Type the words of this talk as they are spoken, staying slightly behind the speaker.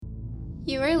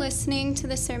You are listening to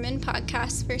the Sermon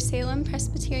Podcast for Salem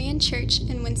Presbyterian Church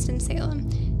in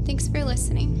Winston-Salem. Thanks for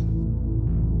listening.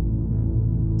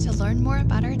 To learn more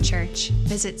about our church,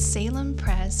 visit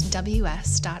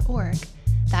salempresws.org.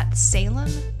 That's Salem,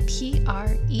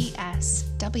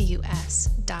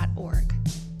 PRESWS.org.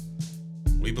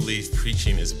 We believe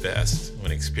preaching is best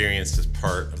when experienced as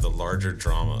part of the larger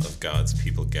drama of God's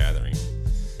people gathering.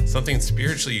 Something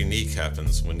spiritually unique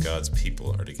happens when God's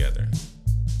people are together.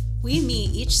 We meet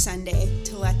each Sunday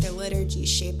to let the liturgy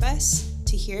shape us,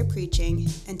 to hear preaching,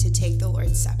 and to take the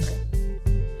Lord's Supper.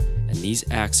 And these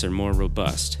acts are more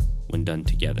robust when done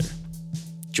together.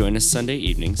 Join us Sunday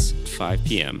evenings at 5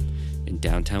 p.m. in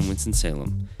downtown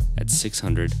Winston-Salem at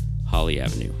 600 Holly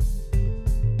Avenue.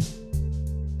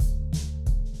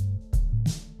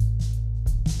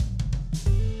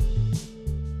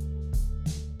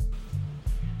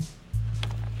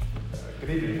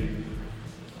 Good evening.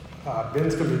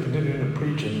 Ben's going to be continuing to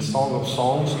preach in Song of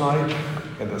Songs tonight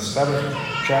in the 7th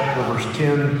chapter, verse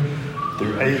 10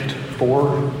 through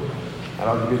 8:4. And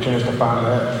I'll give you a chance to find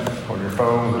that on your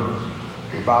phone or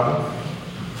your Bible.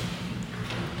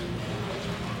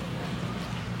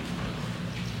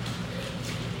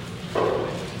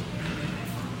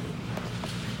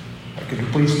 Could you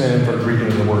please stand for the reading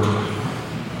of the word?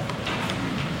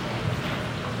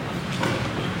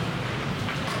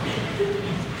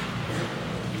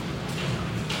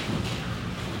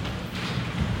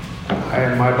 I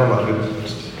am my beloved,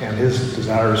 and his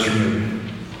desires for me.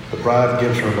 The bride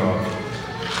gives her love.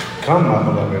 Come, my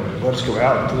beloved, let's go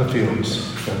out into the fields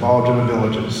and lodge in the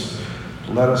villages.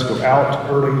 Let us go out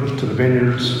early to the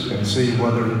vineyards and see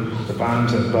whether the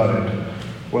vines have budded,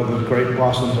 whether the grape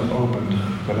blossoms have opened,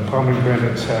 and the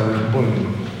pomegranates have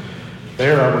bloomed.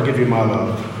 There I will give you my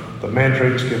love. The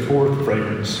mandrakes give forth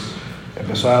fragrance, and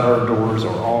beside our doors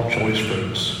are all choice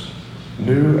fruits,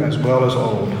 new as well as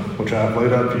old, which I have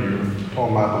laid up for you, O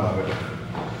my beloved,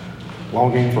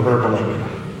 longing for her beloved.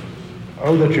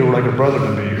 Oh, that you were like a brother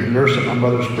to me, who nursed at my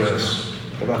mother's breast.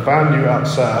 If I found you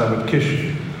outside, I would kiss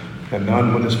you, and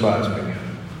none would despise me.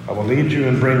 I will lead you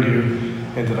and bring you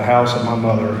into the house of my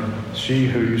mother, she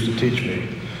who used to teach me.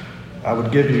 I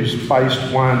would give you spiced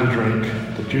wine to drink,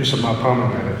 the juice of my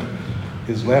pomegranate.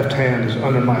 His left hand is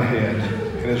under my head,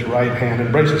 and his right hand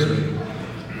embraces me.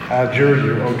 I adjure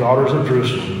you, O daughters of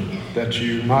Jerusalem, that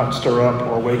you not stir up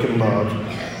or awaken love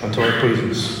until it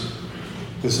pleases.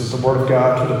 This is the word of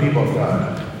God for the people of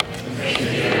God.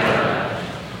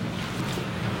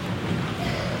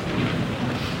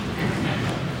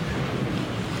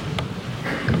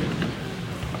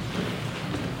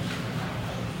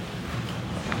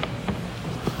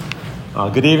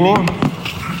 Good evening.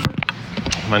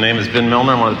 My name is Ben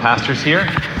Milner. I'm one of the pastors here.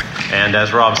 And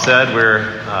as Rob said,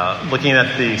 we're looking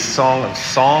at the Song of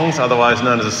Songs, otherwise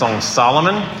known as the Song of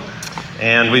Solomon.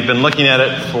 And we've been looking at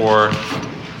it for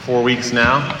 4 weeks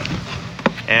now.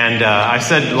 And I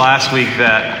said last week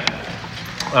that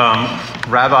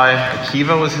Rabbi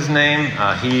Akiva was his name.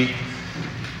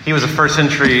 He was a first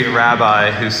century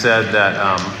rabbi who said that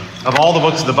of all the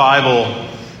books of the Bible,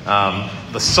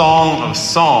 the Song of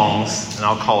Songs, and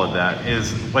I'll call it that,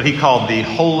 is what he called the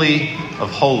Holy of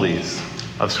Holies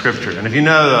of Scripture. And if you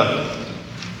know the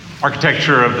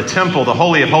architecture of the temple, the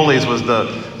Holy of Holies was the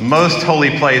most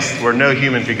holy place where no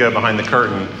human could go behind the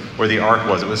curtain where the ark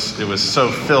was. It was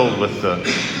so filled with the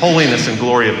holiness and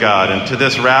glory of God. And to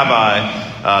this rabbi,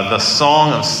 the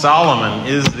Song of Solomon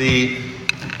is the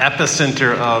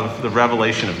epicenter of the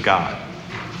revelation of God.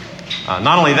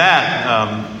 Not only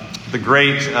that, the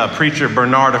great preacher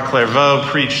Bernard of Clairvaux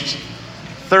preached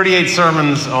 38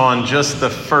 sermons on just the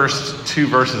first 2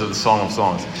 verses of the Song of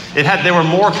Songs. There were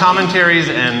more commentaries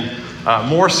and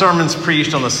more sermons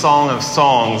preached on the Song of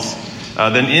Songs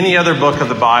than any other book of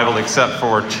the Bible except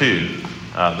for 2,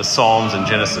 the Psalms and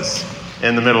Genesis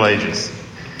in the Middle Ages.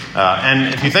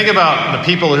 And if you think about the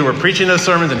people who were preaching those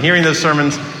sermons and hearing those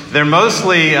sermons, they're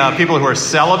mostly people who are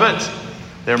celibate.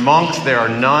 They're monks, there are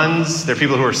nuns, they're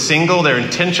people who are single, they're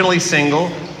intentionally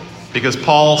single, because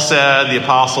Paul said, the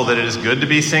apostle, that it is good to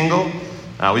be single.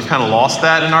 We've kind of lost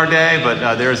that in our day,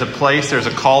 but there's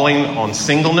a calling on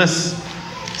singleness.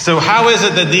 So how is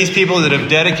it that these people that have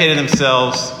dedicated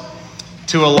themselves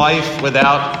to a life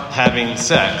without having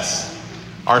sex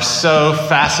are so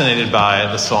fascinated by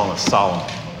the Song of Solomon,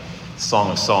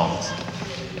 Song of Songs?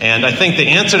 And I think the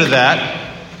answer to that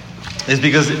is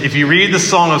because if you read the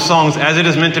Song of Songs as it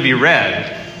is meant to be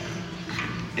read,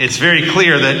 it's very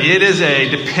clear that it is a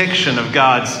depiction of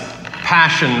God's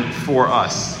passion for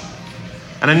us.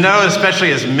 And I know,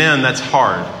 especially as men, that's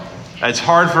hard. It's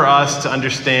hard for us to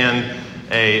understand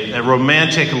a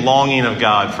romantic longing of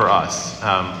God for us.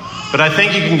 But I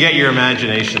think you can get your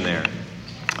imagination there.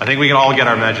 I think we can all get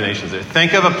our imaginations there.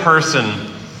 Think of a person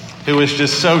who is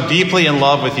just so deeply in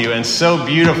love with you and so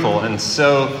beautiful and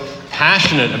so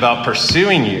passionate about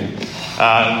pursuing you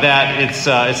that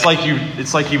it's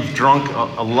like you've drunk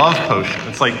a love potion.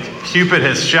 It's like Cupid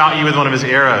has shot you with one of his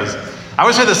arrows. I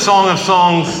would say the Song of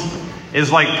Songs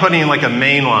is like putting like a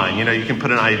main line. You know, you can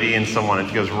put an IV in someone,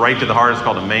 it goes right to the heart. It's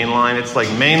called a main line. It's like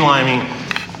mainlining,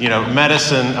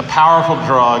 medicine, a powerful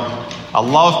drug, a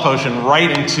love potion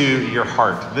right into your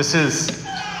heart.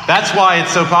 That's why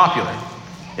it's so popular.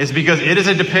 It's because it is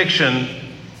a depiction,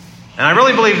 and I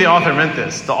really believe the author meant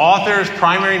this. The author's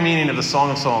primary meaning of the Song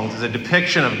of Songs is a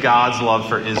depiction of God's love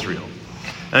for Israel.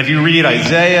 And if you read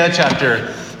Isaiah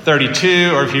chapter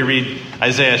 32, or if you read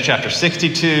Isaiah chapter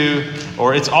 62,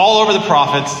 or it's all over the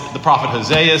prophets. The prophet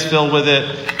Hosea is filled with it.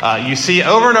 You see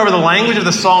over and over the language of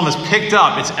the psalm is picked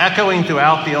up. It's echoing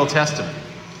throughout the Old Testament.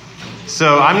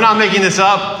 So I'm not making this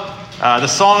up. The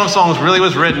Song of Songs really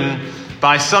was written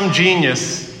by some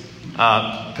genius,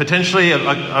 potentially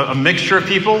a mixture of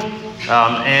people.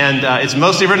 And it's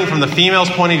mostly written from the female's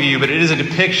point of view, but it is a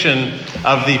depiction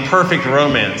of the perfect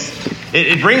romance.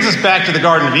 It brings us back to the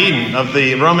Garden of Eden, of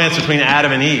the romance between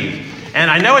Adam and Eve. And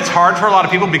I know it's hard for a lot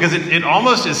of people because it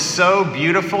almost is so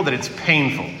beautiful that it's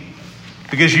painful.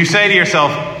 Because you say to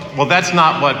yourself, well, that's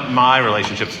not what my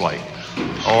relationship's like.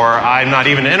 Or I'm not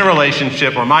even in a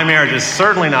relationship, or my marriage is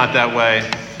certainly not that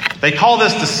way. They call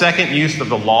this the second use of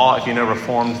the law, if you know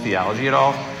Reformed theology at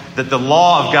all. That the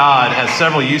law of God has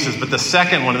several uses, but the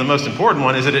second one, and the most important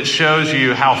one, is that it shows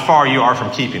you how far you are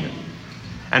from keeping it.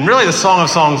 And really the Song of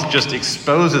Songs just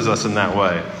exposes us in that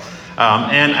way.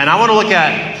 And I want to look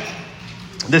at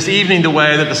this evening the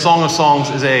way that the Song of Songs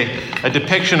is a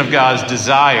depiction of God's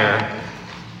desire.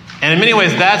 And in many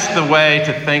ways, that's the way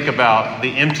to think about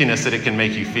the emptiness that it can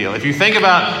make you feel. If you think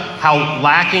about how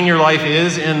lacking your life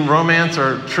is in romance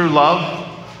or true love,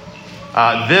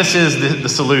 this is the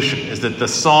solution, is that the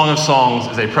Song of Songs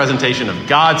is a presentation of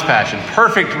God's passion,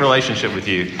 perfect relationship with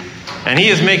you. And he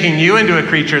is making you into a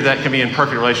creature that can be in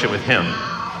perfect relationship with him.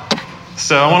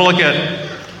 So I want to look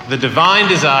at the divine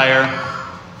desire,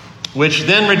 which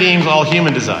then redeems all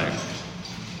human desire.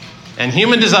 And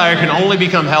human desire can only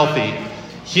become healthy.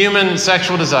 Human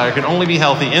sexual desire can only be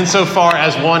healthy insofar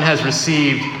as one has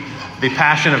received the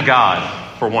passion of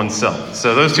God for oneself.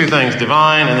 So those two things,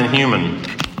 divine and then human.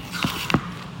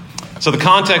 So the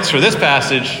context for this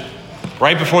passage,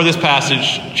 right before this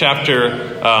passage,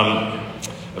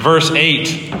 verse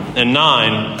 8 and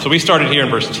 9. So we started here in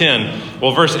verse 10.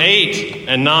 Well, verse 8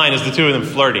 and 9 is the two of them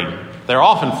flirting. They're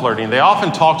often flirting. They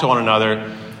often talk to one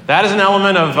another. That is an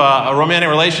element of a romantic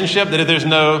relationship, that if there's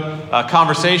no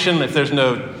conversation, if there's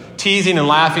no teasing and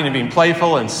laughing and being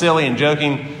playful and silly and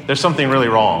joking, there's something really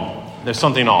wrong. There's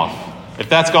something off. If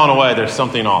that's gone away, there's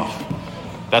something off.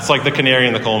 That's like the canary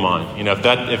in the coal mine.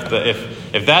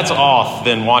 If that's off,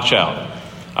 then watch out.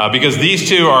 Because these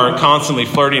two are constantly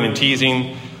flirting and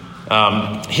teasing.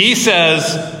 He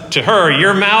says to her,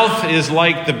 your mouth is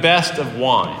like the best of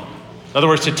wine. In other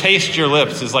words, to taste your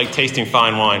lips is like tasting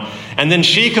fine wine. And then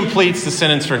she completes the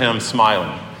sentence for him,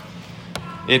 smiling.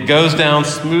 It goes down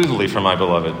smoothly for my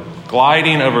beloved,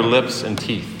 gliding over lips and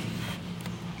teeth.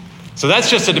 So that's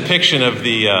just a depiction of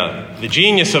the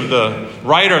genius of the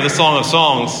writer of the Song of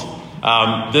Songs.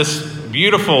 This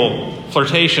beautiful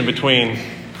flirtation between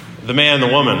the man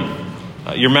and the woman.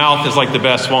 Your mouth is like the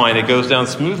best wine. It goes down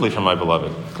smoothly for my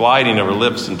beloved, gliding over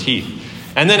lips and teeth.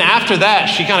 And then after that,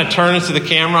 she kind of turns to the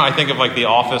camera. I think of like The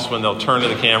Office when they'll turn to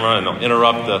the camera and they'll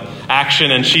interrupt the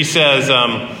action. And she says,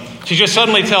 she just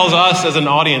suddenly tells us as an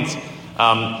audience,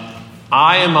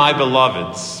 I am my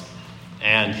beloved's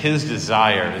and his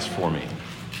desire is for me.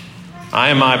 I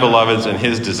am my beloved's and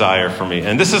his desire for me.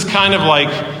 And this is kind of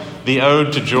like the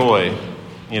ode to joy,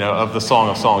 of the Song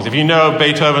of Songs. If you know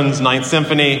Beethoven's Ninth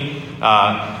Symphony,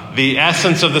 the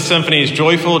essence of the symphony is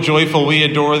joyful, joyful, we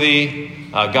adore thee.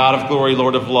 God of glory,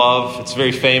 Lord of love. It's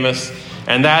very famous.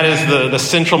 And that is the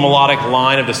central melodic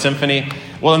line of the symphony.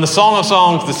 Well, in the Song of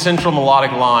Songs, the central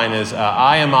melodic line is,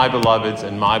 I am my beloved's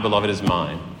and my beloved is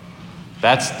mine.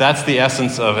 That's the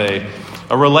essence of a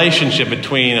relationship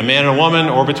between a man and a woman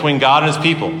or between God and his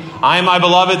people. I am my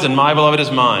beloved's and my beloved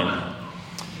is mine.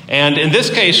 And in this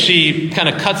case, she kind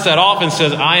of cuts that off and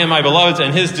says, I am my beloved's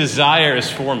and his desire is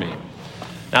for me.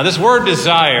 Now, this word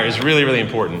desire is really, really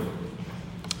important.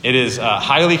 It is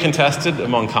highly contested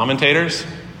among commentators.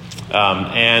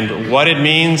 And what it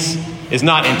means is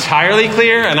not entirely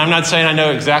clear. And I'm not saying I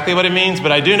know exactly what it means,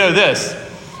 but I do know this.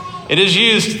 It is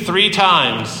used 3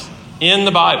 times in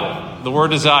the Bible, the word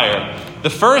desire. The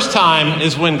first time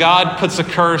is when God puts a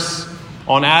curse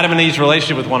on Adam and Eve's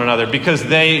relationship with one another because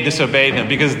they disobeyed him,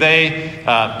 because they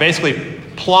basically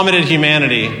plummeted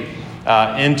humanity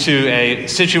into a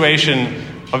situation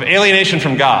of alienation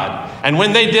from God. And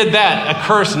when they did that, a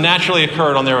curse naturally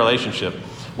occurred on their relationship,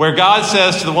 where God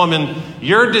says to the woman,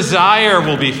 your desire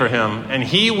will be for him, and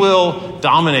he will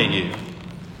dominate you.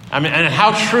 I mean, and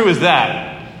how true is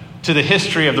that to the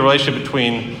history of the relationship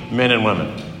between men and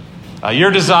women?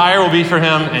 Your desire will be for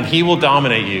him, and he will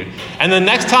dominate you. And the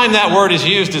next time that word is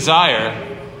used, desire,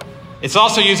 it's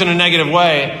also used in a negative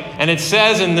way. And it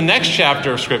says in the next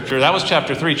chapter of Scripture, that was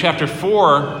chapter 3, chapter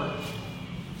 4,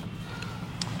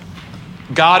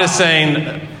 God is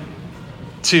saying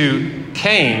to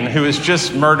Cain, who has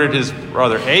just murdered his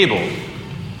brother Abel,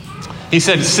 he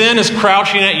said, sin is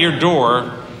crouching at your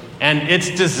door, and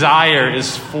its desire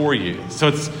is for you. So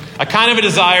it's a kind of a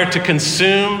desire to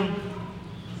consume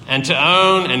and to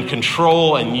own and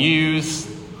control and use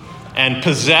and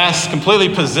possess,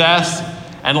 completely possess,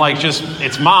 and like just,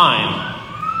 it's mine.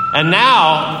 And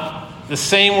now, the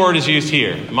same word is used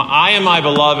here. I am my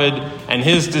beloved, and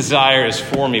his desire is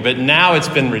for me. But now it's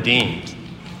been redeemed.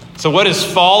 So what is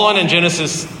fallen in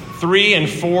Genesis 3 and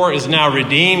 4 is now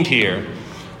redeemed here,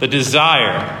 the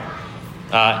desire.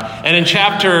 And in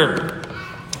chapter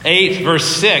 8, verse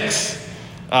 6,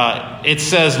 it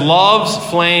says, love's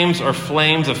flames are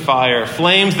flames of fire,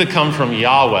 flames that come from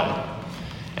Yahweh.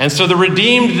 And so the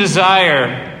redeemed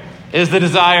desire is the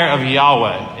desire of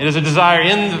Yahweh. It is a desire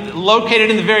located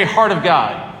in the very heart of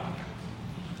God.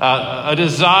 A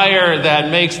desire that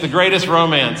makes the greatest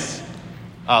romance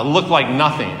look like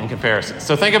nothing in comparison.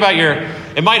 So think about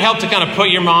it might help to kind of put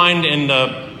your mind in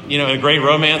a great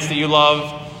romance that you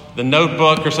love, The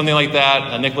Notebook or something like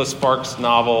that, a Nicholas Sparks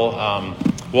novel,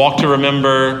 Walk to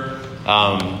Remember,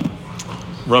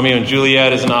 Romeo and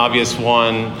Juliet is an obvious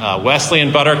one, Wesley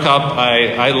and Buttercup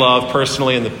I love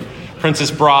personally, and The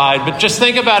Princess Bride. But just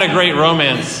think about a great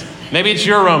romance. Maybe it's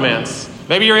your romance.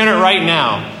 Maybe you're in it right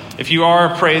now. If you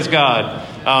are, praise God.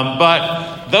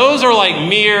 But those are like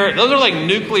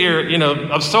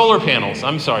nuclear, of solar panels.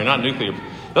 I'm sorry, not nuclear.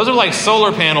 Those are like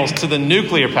solar panels to the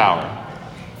nuclear power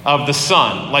of the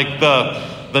sun. Like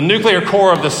the nuclear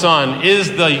core of the sun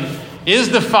is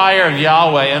the fire of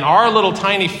Yahweh, and our little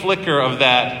tiny flicker of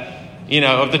that,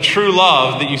 of the true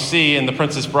love that you see in The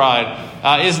Princess Bride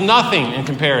is nothing in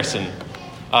comparison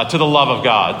to the love of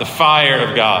God, the fire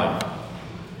of God.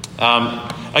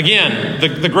 Again,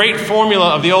 the great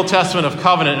formula of the Old Testament of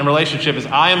covenant and relationship is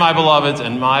I am my beloved's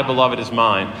and my beloved is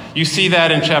mine. You see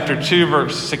that in chapter 2,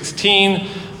 verse 16.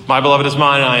 My beloved is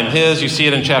mine and I am his. You see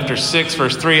it in chapter 6,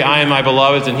 verse 3. I am my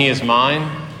beloved's and he is mine.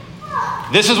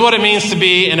 This is what it means to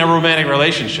be in a romantic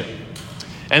relationship.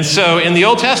 And so in the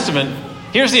Old Testament,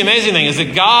 here's the amazing thing, is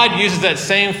that God uses that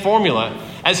same formula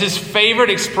as his favorite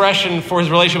expression for his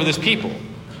relationship with his people.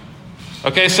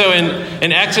 Okay, so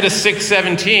in Exodus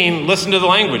 6:17, listen to the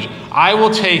language. I will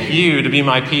take you to be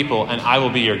my people, and I will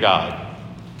be your God.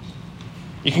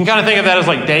 You can kind of think of that as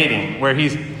like dating, where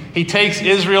he takes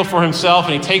Israel for himself,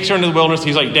 and he takes her into the wilderness.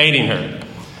 He's like dating her.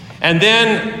 And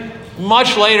then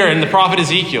much later in the prophet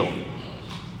Ezekiel,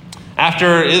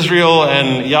 after Israel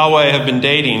and Yahweh have been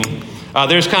dating,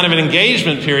 there's kind of an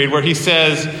engagement period where he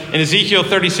says in Ezekiel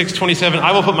 36:27,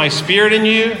 I will put my spirit in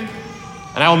you,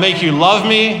 and I will make you love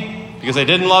me, because they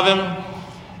didn't love him,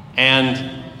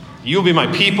 and you will be my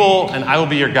people, and I will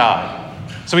be your God.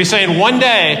 So he's saying one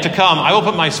day to come, I will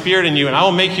put my spirit in you, and I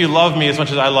will make you love me as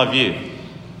much as I love you.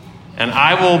 And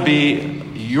I will be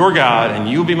your God, and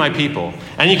you will be my people.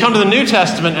 And you come to the New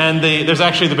Testament, and there's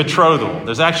actually the betrothal.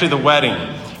 There's actually the wedding,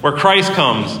 where Christ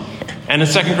comes. And in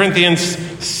 2 Corinthians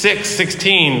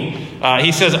 6:16,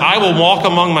 he says, I will walk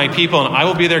among my people, and I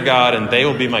will be their God, and they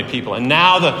will be my people. And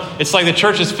now it's like the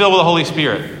church is filled with the Holy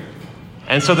Spirit.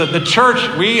 And so that the church,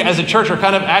 we as a church are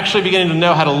kind of actually beginning to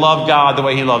know how to love God the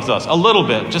way he loves us. A little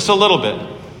bit, just a little bit.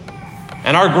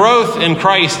 And our growth in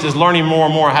Christ is learning more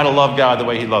and more how to love God the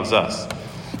way he loves us.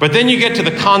 But then you get to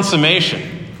the consummation,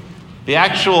 the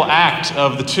actual act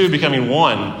of the two becoming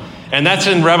one. And that's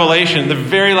in Revelation, the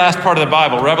very last part of the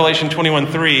Bible, Revelation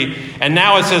 21:3. And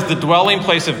now it says the dwelling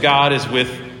place of God is with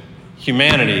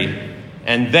humanity,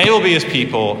 and they will be his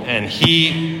people, and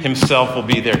he himself will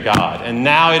be their God. And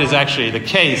now it is actually the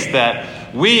case that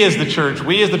we as the church,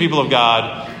 we as the people of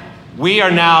God, we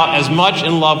are now as much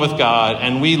in love with God,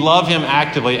 and we love him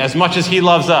actively as much as he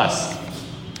loves us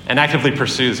and actively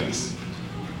pursues us.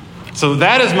 So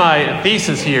that is my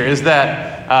thesis here, is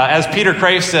that, as Peter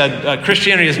Crave said,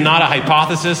 Christianity is not a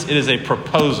hypothesis, it is a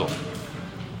proposal.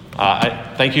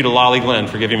 Thank you to Lolly Glenn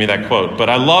for giving me that quote. But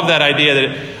I love that idea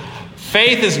that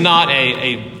Faith is not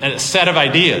a set of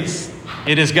ideas.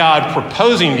 It is God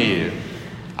proposing to you,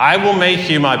 I will make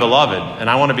you my beloved, and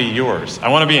I want to be yours. I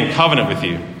want to be in covenant with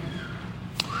you.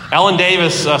 Ellen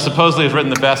Davis supposedly has written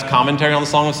the best commentary on the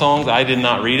Song of Songs. I did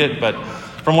not read it, but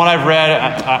from what I've read,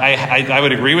 I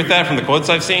would agree with that from the quotes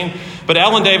I've seen. But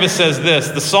Ellen Davis says this: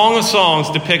 the Song of Songs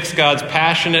depicts God's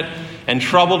passionate and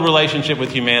troubled relationship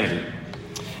with humanity.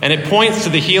 And it points to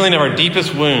the healing of our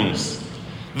deepest wounds,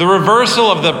 the reversal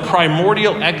of the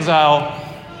primordial exile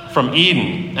from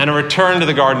Eden and a return to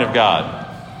the garden of God.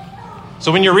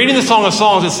 So when you're reading the Song of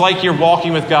Songs, it's like you're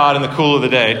walking with God in the cool of the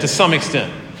day, to some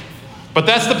extent. But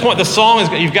that's the point. The song is,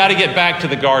 you've got to get back to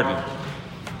the garden.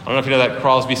 I don't know if you know that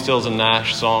Crosby, Stills, and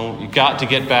Nash song. You've got to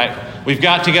get back. We've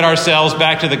got to get ourselves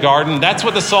back to the garden. That's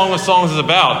what the Song of Songs is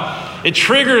about. It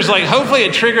triggers, hopefully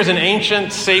it triggers an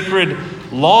ancient, sacred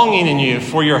longing in you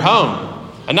for your home.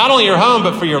 And not only your home,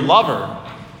 but for your lover.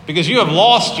 Because you have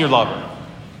lost your lover.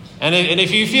 And if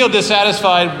you feel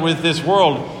dissatisfied with this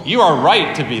world, you are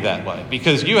right to be that way.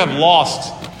 Because you have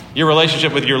lost your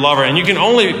relationship with your lover. And you can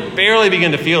only barely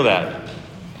begin to feel that,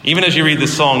 even as you read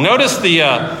this song. Notice the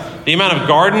amount of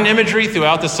garden imagery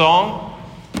throughout the song.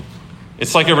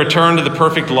 It's like a return to the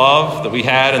perfect love that we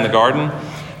had in the garden.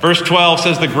 Verse 12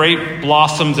 says, the grape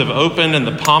blossoms have opened and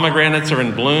the pomegranates are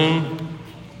in bloom.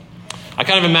 I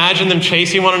kind of imagine them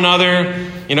chasing one another,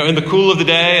 in the cool of the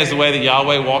day, as the way that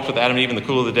Yahweh walked with Adam and Eve in the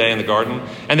cool of the day in the garden.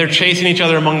 And they're chasing each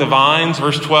other among the vines.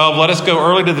 Verse 12, let us go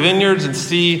early to the vineyards and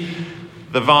see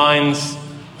the vines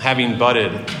having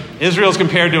budded. Israel is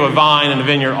compared to a vine and a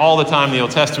vineyard all the time in the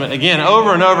Old Testament. Again,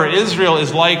 over and over, Israel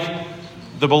is like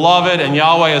the beloved and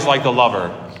Yahweh is like the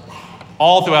lover.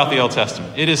 All throughout the Old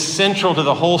Testament. It is central to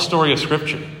the whole story of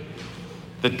Scripture.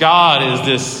 That God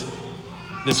is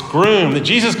this groom. That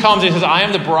Jesus comes and he says, I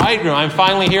am the bridegroom. I'm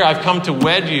finally here. I've come to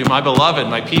wed you, my beloved,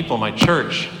 my people, my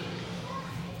church.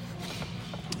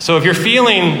 So if you're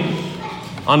feeling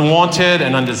unwanted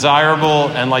and undesirable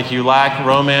and like you lack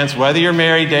romance, whether you're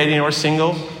married, dating, or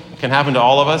single, it can happen to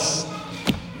all of us,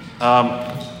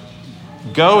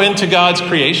 go into God's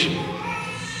creation.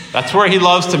 That's where he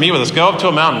loves to meet with us. Go up to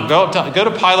a mountain. Go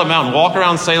to Pilot Mountain. Walk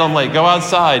around Salem Lake. Go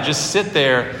outside. Just sit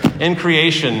there in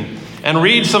creation and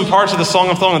read some parts of the Song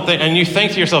of Songs, and you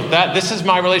think to yourself, this is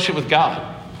my relationship with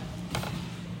God.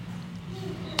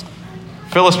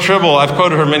 Phyllis Tribble, I've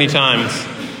quoted her many times.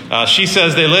 She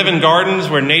says, they live in gardens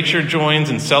where nature joins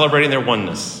in celebrating their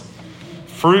oneness.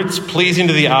 Fruits pleasing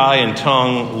to the eye and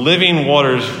tongue, living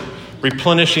waters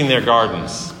replenishing their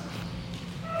gardens.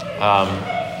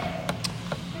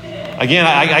 Again,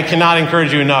 I cannot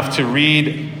encourage you enough to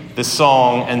read this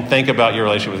song and think about your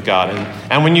relationship with God.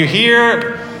 And when you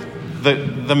hear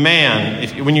the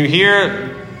man, when you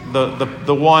hear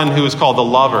the one who is called the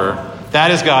lover,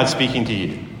 that is God speaking to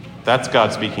you. That's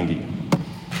God speaking to you.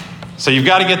 So you've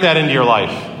got to get that into your life.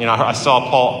 I saw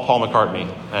Paul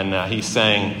McCartney, and he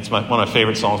sang, it's one of my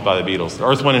favorite songs by the Beatles.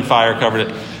 Earth, Wind, and Fire covered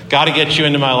it. Got to get you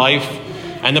into my life.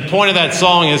 And the point of that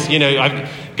song is, I've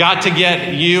got to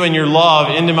get you and your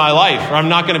love into my life, or I'm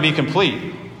not going to be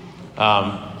complete.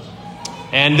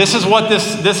 And this is what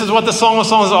the Song of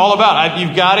Songs is all about.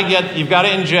 You've got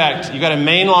to inject, you've got to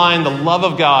mainline the love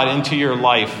of God into your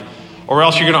life, or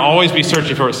else you're going to always be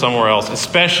searching for it somewhere else,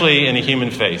 especially in a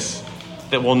human face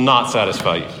that will not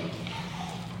satisfy you.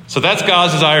 So that's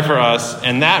God's desire for us,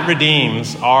 and that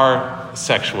redeems our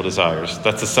sexual desires.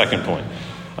 That's the second point.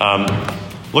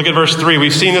 Look at verse 3.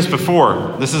 We've seen this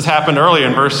before. This has happened earlier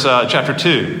in chapter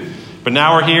 2. But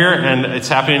now we're here, and it's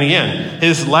happening again.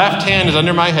 His left hand is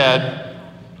under my head.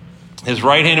 His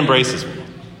right hand embraces me.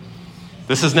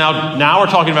 This is now we're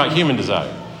talking about human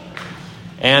desire.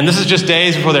 And this is just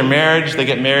days before their marriage. They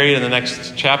get married in the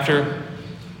next chapter.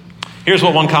 Here's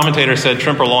what one commentator said,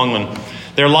 Trimper Longman.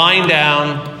 They're lying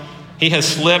down. He has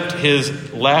slipped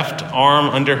his left arm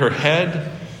under her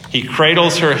head. He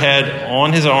cradles her head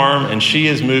on his arm, and she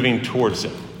is moving towards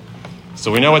him.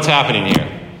 So we know what's happening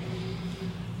here.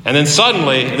 And then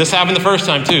suddenly, this happened the first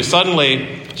time too,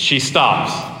 suddenly she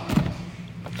stops.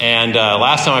 And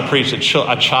last time I preached, a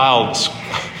child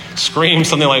screamed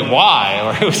something like, why?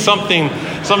 Or it was some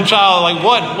child like,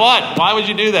 what? Why would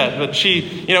you do that? But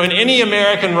she, in any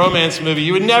American romance movie,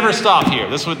 you would never stop here.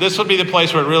 This would be the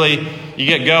place where you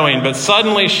get going. But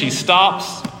suddenly she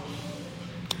stops.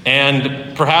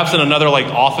 And perhaps in another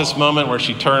office moment where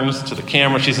she turns to the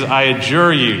camera, she says, I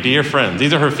adjure you, dear friends.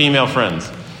 These are her female friends,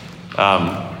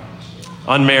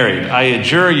 unmarried. I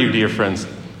adjure you, dear friends,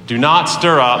 do not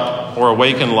stir up or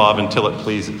awaken love until it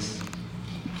pleases.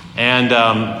 And,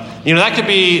 that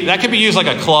could be used like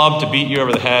a club to beat you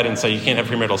over the head and say you can't have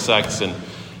premarital sex. And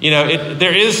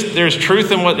there's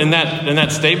truth in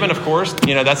that statement, of course.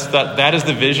 That is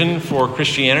the vision for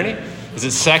Christianity, is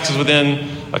that sex is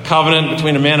within a covenant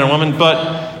between a man and a woman.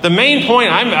 But the main point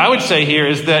I would say here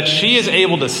is that she is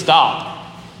able to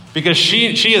stop because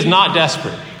she is not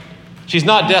desperate. She's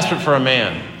not desperate for a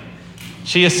man.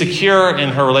 She is secure in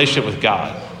her relationship with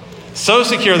God. So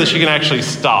secure that she can actually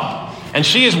stop. And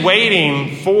she is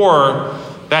waiting for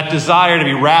that desire to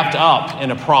be wrapped up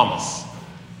in a promise,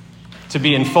 to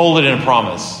be enfolded in a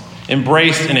promise,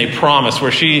 embraced in a promise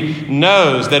where she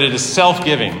knows that it is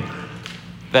self-giving,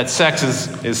 that sex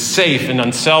is safe and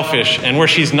unselfish, and where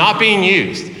she's not being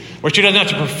used, where she doesn't have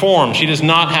to perform, she does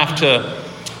not have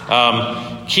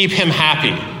to keep him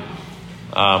happy,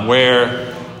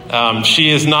 where she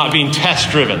is not being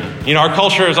test-driven. Our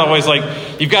culture is always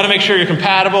like, you've got to make sure you're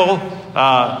compatible,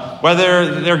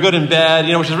 whether they're good in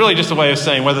bed, which is really just a way of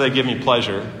saying whether they give me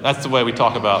pleasure. That's the way we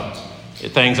talk about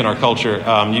things in our culture.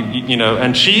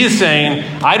 And she is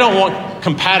saying, I don't want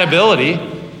compatibility.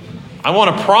 I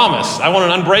want a promise. I want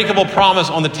an unbreakable promise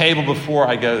on the table before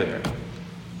I go there.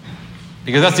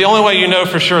 Because that's the only way you know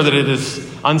for sure that it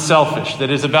is unselfish,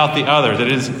 that it is about the other, that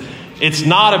it's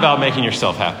not about making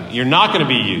yourself happy. You're not going to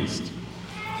be used.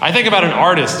 I think about an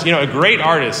artist. A great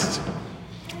artist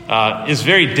is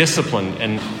very disciplined,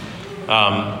 and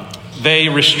they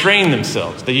restrain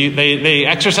themselves. They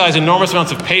exercise enormous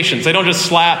amounts of patience. They don't just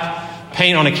slap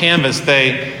paint on a canvas.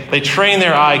 They train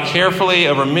their eye carefully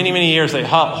over many, many years. They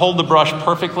hold the brush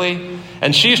perfectly.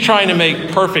 And she's trying to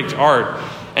make perfect art.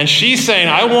 And she's saying,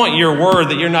 I want your word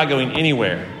that you're not going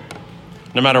anywhere,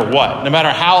 no matter what, no matter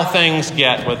how things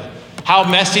get, with how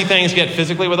messy things get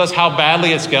physically with us, how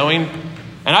badly it's going.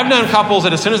 And I've known couples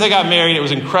that as soon as they got married, it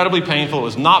was incredibly painful. It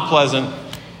was not pleasant.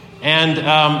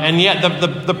 And yet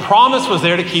the promise was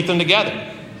there to keep them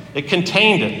together. It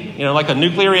contained it, like a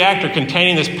nuclear reactor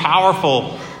containing this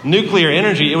powerful nuclear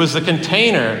energy. It was the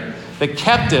container that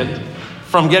kept it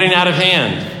from getting out of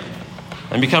hand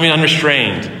and becoming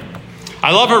unrestrained.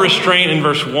 I love her restraint in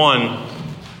verse 1.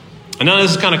 I know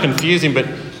this is kind of confusing, but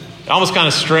almost kind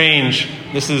of strange.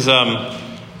 This is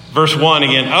verse 1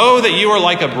 again. Oh, that you are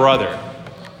like a brother.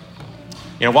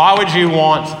 Why would you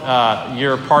want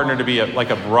your partner to be like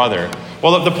a brother?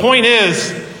 Well, the point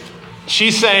is,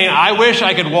 she's saying, I wish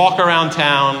I could walk around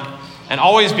town and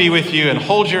always be with you and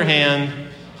hold your hand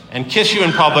and kiss you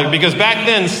in public, because back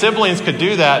then siblings could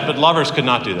do that, but lovers could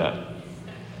not do that.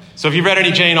 So if you've read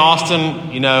any Jane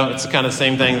Austen, it's kind of the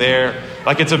same thing there.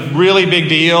 Like, it's a really big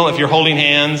deal if you're holding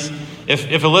hands.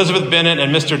 If Elizabeth Bennet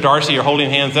and Mr. Darcy are holding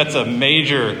hands, that's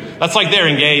like they're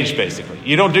engaged, basically.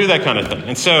 You don't do that kind of thing.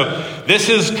 And so this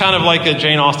is kind of like a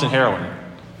Jane Austen heroine.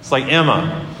 It's like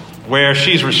Emma, where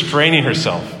she's restraining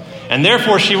herself. And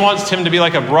therefore, she wants him to be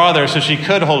like a brother so she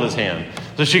could hold his hand,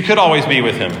 so she could always be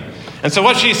with him. And so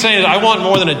what she's saying is, I want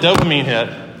more than a dopamine hit.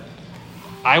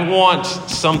 I want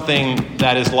something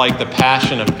that is like the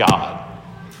passion of God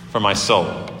for my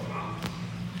soul.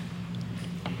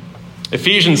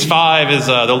 Ephesians 5 is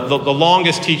the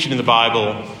longest teaching in the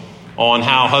Bible on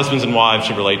how husbands and wives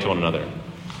should relate to one another.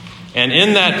 And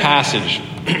in that passage,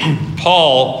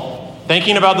 Paul,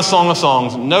 thinking about the Song of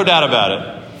Songs, no doubt about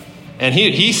it, and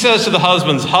he says to the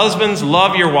husbands, husbands,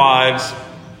 love your wives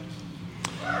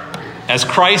as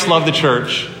Christ loved the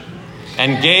church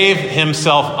and gave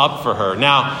himself up for her.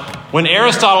 Now, when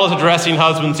Aristotle is addressing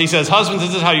husbands, he says, husbands,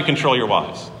 this is how you control your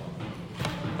wives.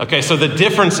 Okay, so the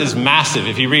difference is massive.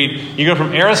 If you go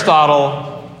from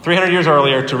Aristotle 300 years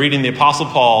earlier to reading the Apostle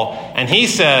Paul, and he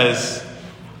says,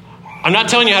 I'm not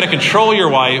telling you how to control your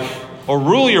wife or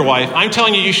rule your wife. I'm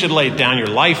telling you should lay down your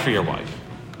life for your wife.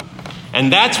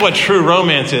 And that's what true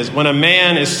romance is, when a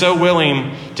man is so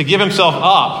willing to give himself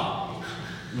up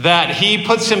that he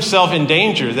puts himself in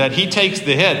danger, that he takes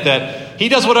the hit, that he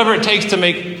does whatever it takes to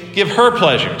give her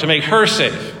pleasure, to make her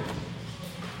safe.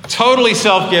 Totally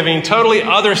self-giving, totally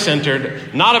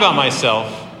other-centered, not about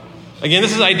myself. Again,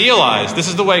 this is idealized. This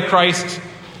is the way Christ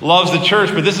loves the church,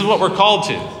 but this is what we're called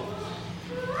to.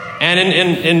 And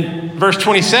in verse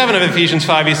 27 of Ephesians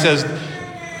 5, he says,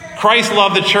 Christ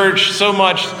loved the church so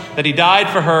much that he died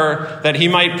for her, that he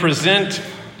might present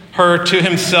her to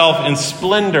himself in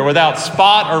splendor, without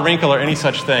spot or wrinkle or any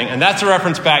such thing. And that's a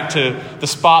reference back to the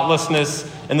spotlessness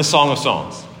in the Song of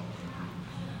Songs.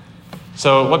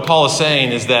 So what Paul is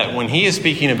saying is that when he is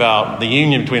speaking about the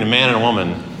union between a man and a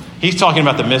woman, he's talking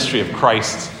about the mystery of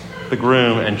Christ, the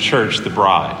groom, and church, the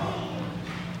bride.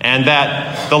 And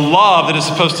that the love that is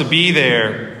supposed to be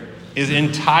there is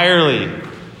entirely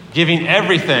giving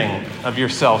everything of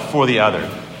yourself for the other.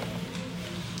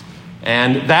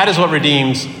 And that is what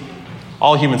redeems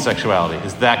all human sexuality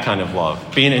is that kind of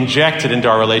love. Being injected into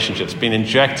our relationships, being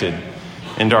injected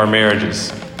into our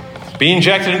marriages, being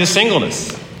injected into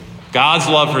singleness. God's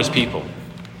love for his people.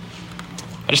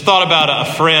 I just thought about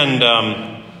a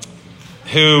friend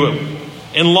who,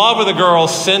 in love with a girl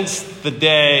since the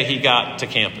day he got to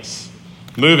campus.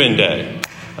 Move-in day.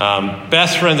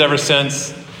 Best friends ever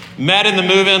since. Met in the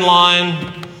move-in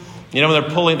line. You know,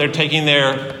 when they're taking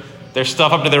their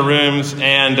stuff up to their rooms,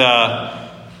 and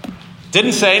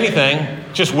didn't say anything.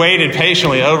 Just waited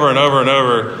patiently over and over and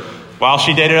over while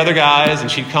she dated other guys,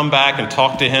 and she'd come back and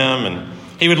talk to him, and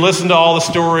he would listen to all the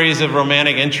stories of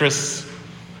romantic interests.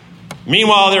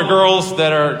 Meanwhile, there are girls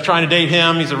that are trying to date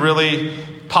him. He's a really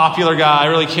popular guy,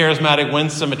 really charismatic,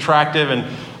 winsome, attractive, and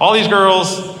all these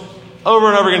girls over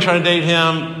and over again trying to date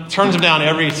him, turns him down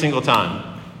every single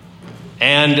time.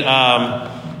 And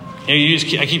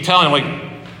I keep telling him, like,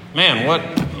 man, what,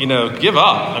 give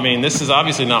up. I mean, this is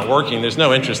obviously not working. There's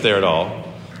no interest there at all.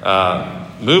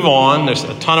 Move on. There's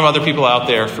a ton of other people out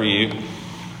there for you.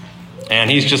 And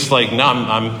he's just like, no,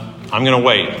 I'm going to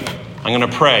wait. I'm going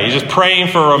to pray. He's just praying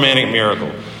for a romantic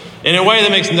miracle in a way that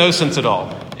makes no sense at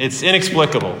all. It's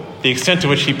inexplicable, the extent to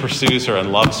which he pursues her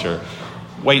and loves her,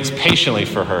 waits patiently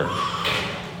for her.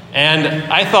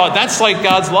 And I thought, that's like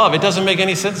God's love. It doesn't make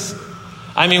any sense.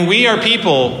 I mean, we are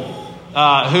people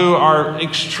who are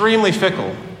extremely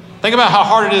fickle. Think about how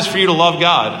hard it is for you to love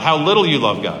God, how little you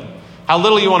love God, how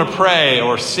little you want to pray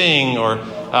or sing, or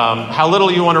how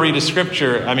little you want to read a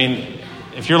scripture. I mean,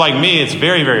 if you're like me, it's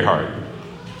very, very hard.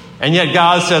 And yet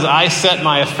God says, I set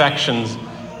my affections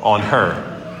on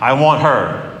her. I want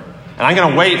her. And I'm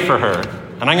going to wait for her.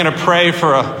 And I'm going to pray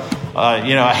for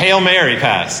a Hail Mary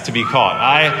pass to be caught.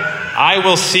 I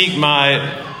will seek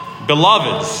my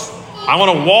beloveds. I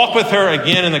want to walk with her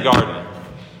again in the garden.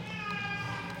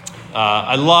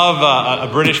 I love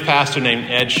a British pastor named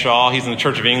Ed Shaw. He's in the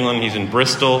Church of England. He's in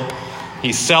Bristol.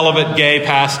 He's celibate, gay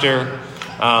pastor.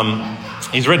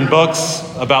 He's written books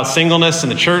about singleness in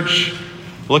the church.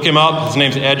 Look him up. His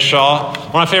name's Ed Shaw. One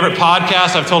of my favorite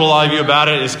podcasts, I've told a lot of you about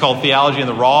it, is called Theology in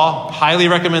the Raw. Highly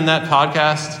recommend that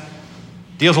podcast.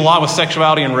 Deals a lot with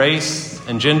sexuality and race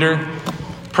and gender.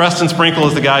 Preston Sprinkle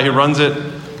is the guy who runs it.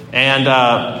 And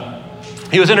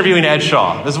he was interviewing Ed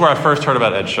Shaw. This is where I first heard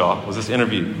about Ed Shaw, was this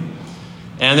interview.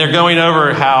 And they're going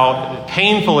over how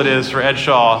painful it is for Ed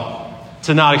Shaw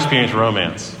to not experience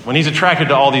romance when he's attracted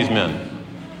to all these men.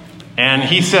 And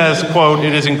he says, quote,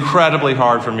 "It is incredibly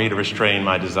hard for me to restrain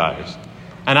my desires.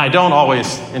 And I don't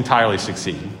always entirely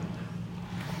succeed."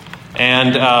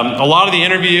 And a lot of the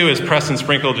interview is Preston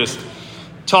Sprinkle just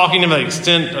talking to the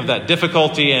extent of that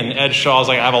difficulty. And Ed Shaw's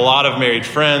like, I have a lot of married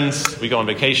friends. We go on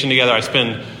vacation together. I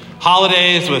spend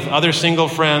holidays with other single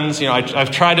friends.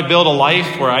 I've tried to build a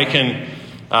life where I can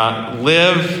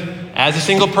live as a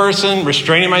single person,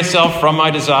 restraining myself from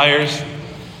my desires.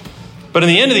 But in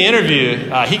the end of the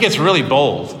interview, he gets really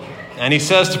bold. And he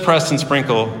says to Preston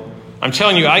Sprinkle, I'm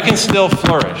telling you, I can still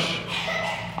flourish.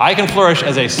 I can flourish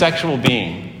as a sexual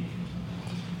being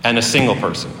and a single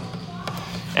person.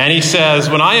 And he says,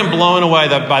 when I am blown away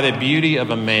by the beauty of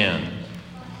a man,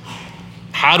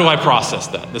 how do I process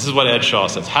that? This is what Ed Shaw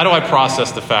says. How do I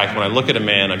process the fact when I look at a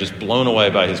man, I'm just blown away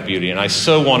by his beauty, and I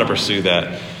so want to pursue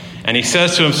that? And he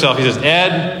says to himself, he says,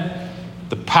 Ed,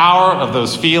 the power of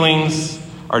those feelings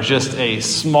are just a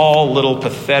small, little,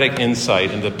 pathetic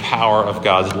insight into the power of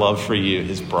God's love for you,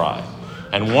 his bride.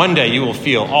 And one day you will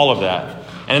feel all of that.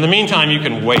 And in the meantime, you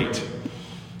can wait.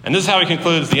 And this is how he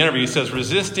concludes the interview. He says,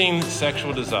 resisting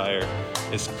sexual desire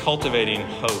is cultivating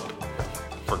hope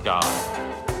for God.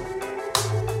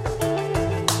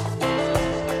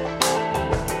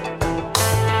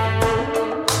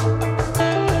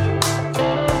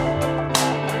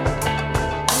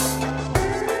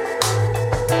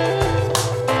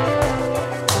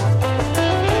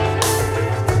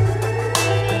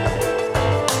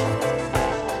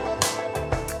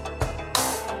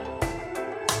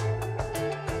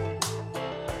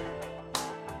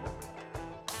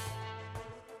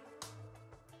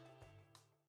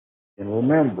 And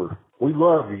remember, we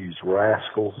love you,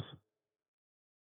 rascals.